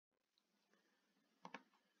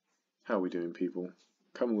How are we doing, people?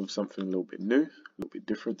 Coming with something a little bit new, a little bit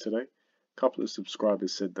different today. A couple of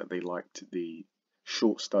subscribers said that they liked the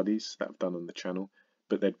short studies that I've done on the channel,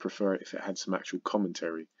 but they'd prefer it if it had some actual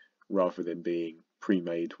commentary rather than being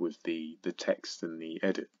pre-made with the text and the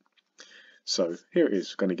edit. So here it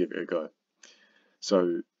is, going to give it a go.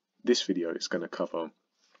 So this video is going to cover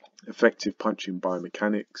effective punching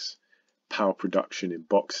biomechanics, power production in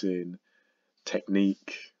boxing,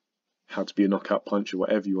 technique, how to be a knockout puncher,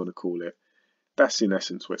 whatever you want to call it. That's in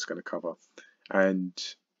essence what it's going to cover. And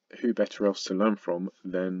who better else to learn from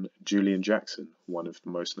than Julian Jackson, one of the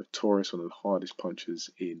most notorious, one of the hardest punchers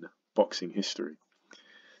in boxing history.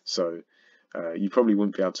 So you probably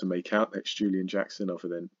wouldn't be able to make out that's Julian Jackson other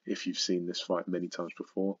than if you've seen this fight many times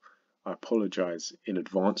before. I apologize in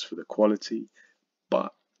advance for the quality,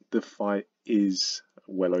 but the fight is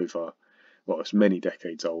well over, well, it's many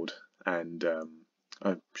decades old, and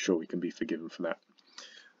I'm sure we can be forgiven for that.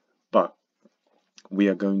 But we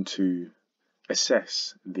are going to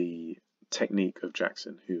assess the technique of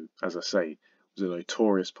Jackson, who, as I say, was a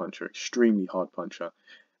notorious puncher, extremely hard puncher,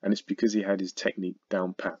 and it's because he had his technique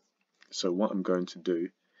down pat. So what I'm going to do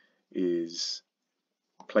is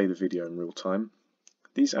play the video in real time.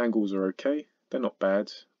 These angles are okay, they're not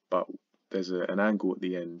bad, but there's an angle at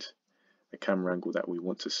the end, a camera angle that we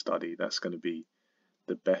want to study. That's going to be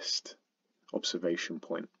the best observation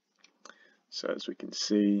point. So as we can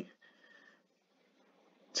see,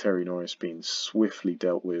 Terry Norris being swiftly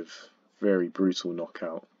dealt with, very brutal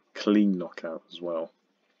knockout, clean knockout as well.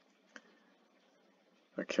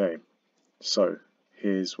 Okay, so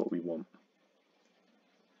here's what we want.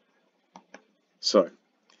 So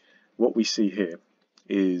what we see here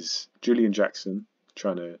is Julian Jackson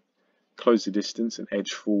trying to close the distance and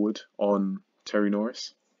edge forward on Terry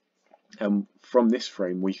Norris. And from this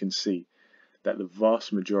frame we can see that the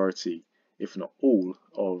vast majority, if not all,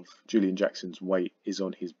 of Julian Jackson's weight is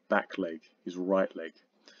on his back leg, his right leg.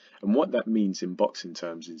 And what that means in boxing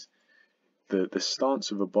terms is the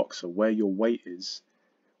stance of a boxer, where your weight is,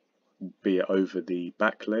 be it over the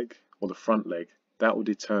back leg or the front leg, that will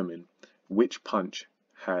determine which punch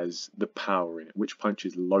has the power in it, which punch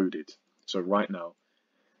is loaded. So right now,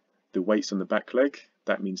 the weight's on the back leg,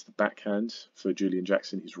 that means the backhand for Julian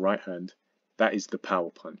Jackson, his right hand, that is the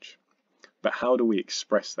power punch. But how do we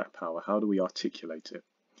express that power? How do we articulate it?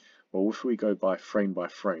 Well, if we go by frame,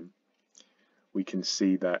 we can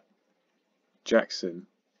see that Jackson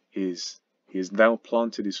he has now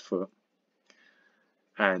planted his foot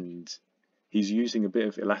and he's using a bit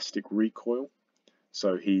of elastic recoil.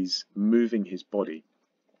 So he's moving his body.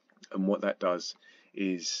 And what that does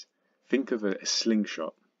is, think of a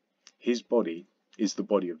slingshot. His body is the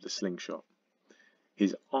body of the slingshot.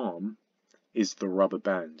 His arm is the rubber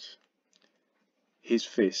band. His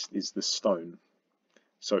fist is the stone.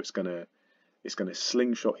 So it's gonna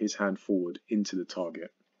slingshot his hand forward into the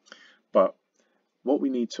target. But what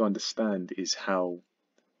we need to understand is how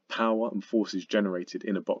power and force is generated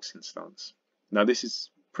in a boxing stance. Now this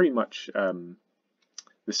is pretty much the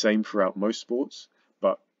same throughout most sports,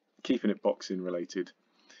 but keeping it boxing related.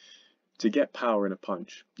 To get power in a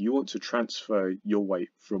punch, you want to transfer your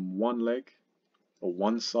weight from one leg or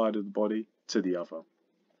one side of the body to the other.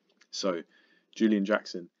 So Julian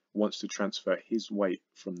Jackson wants to transfer his weight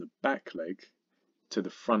from the back leg to the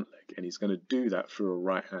front leg, and he's going to do that through a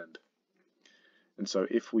right hand. And so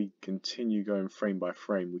if we continue going frame by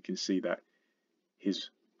frame, we can see that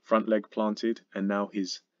his front leg planted, and now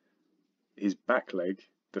his back leg,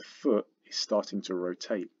 the foot, is starting to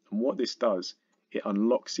rotate. And what this does, it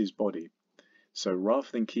unlocks his body. So rather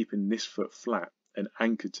than keeping this foot flat and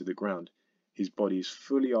anchored to the ground, his body is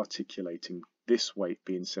fully articulating, this weight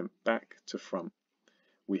being sent back to front.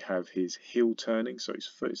 We have his heel turning, so his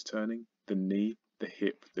foot is turning, the knee, the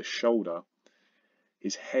hip, the shoulder.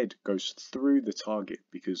 His head goes through the target,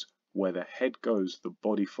 because where the head goes, the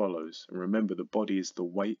body follows. And remember, the body is the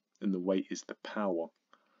weight and the weight is the power.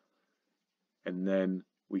 And then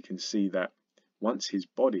we can see that once his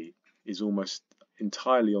body is almost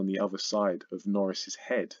entirely on the other side of Norris's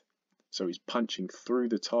head, so he's punching through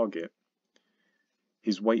the target,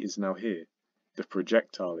 his weight is now here. The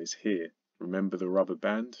projectile is here. Remember the rubber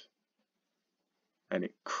band? And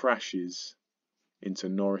it crashes into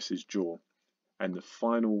Norris's jaw. And the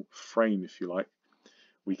final frame, if you like,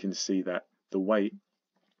 we can see that the weight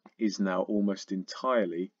is now almost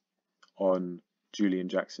entirely on Julian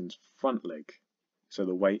Jackson's front leg. So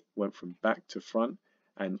the weight went from back to front,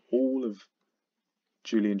 and all of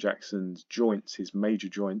Julian Jackson's joints, his major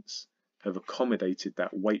joints, have accommodated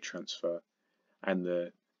that weight transfer. And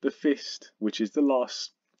the fist, which is the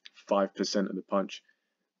last 5% of the punch,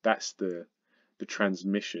 that's the the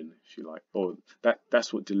transmission, if you like, or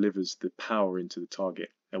that's what delivers the power into the target.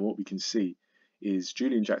 And what we can see is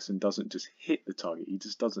Julian Jackson doesn't just hit the target, he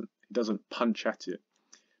doesn't punch at it,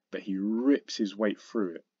 but he rips his weight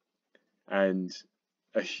through it. And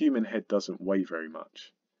a human head doesn't weigh very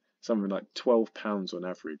much, something like 12 pounds on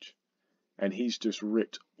average, and he's just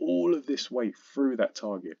ripped all of this weight through that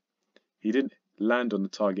target. He didn't land on the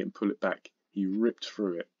target and pull it back, he ripped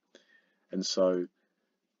through it. And so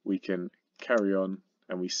we can carry on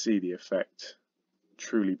and we see the effect.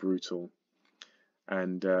 Truly brutal.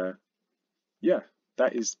 And yeah,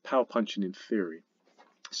 that is power punching in theory.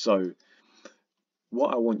 So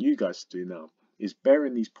what I want you guys to do now is,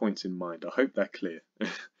 bearing these points in mind, I hope they're clear,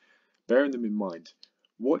 bearing them in mind,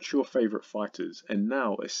 watch your favourite fighters and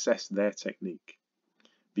now assess their technique.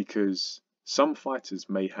 Because some fighters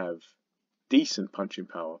may have decent punching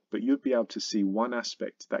power, but you'd be able to see one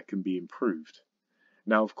aspect that can be improved.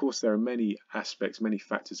 Now, of course, there are many aspects, many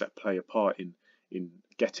factors that play a part in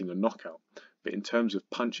getting a knockout. But in terms of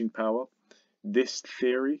punching power, this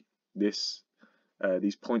theory, these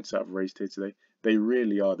points that I've raised here today, they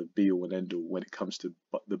really are the be-all and end-all when it comes to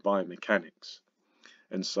the biomechanics.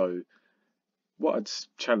 And so what I'd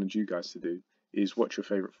challenge you guys to do is watch your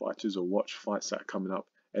favourite fighters or watch fights that are coming up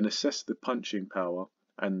and assess the punching power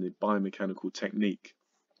and the biomechanical technique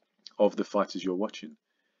of the fighters you're watching,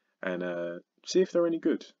 and see if they're any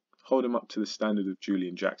good. Hold them up to the standard of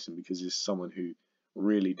Julian Jackson, because he's someone who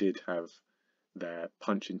really did have their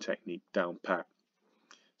punching technique down pat.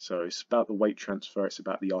 So it's about the weight transfer, it's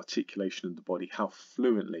about the articulation of the body. How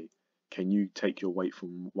fluently can you take your weight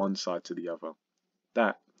from one side to the other?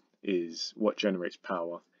 That is what generates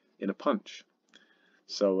power in a punch.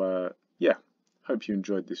 So yeah, hope you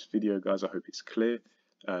enjoyed this video, guys. I hope it's clear.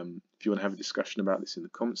 If you want to have a discussion about this in the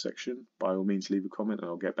comment section, by all means leave a comment and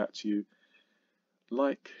I'll get back to you.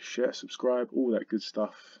 Like, share, subscribe, all that good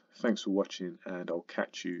stuff. Thanks for watching, and I'll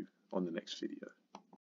catch you on the next video.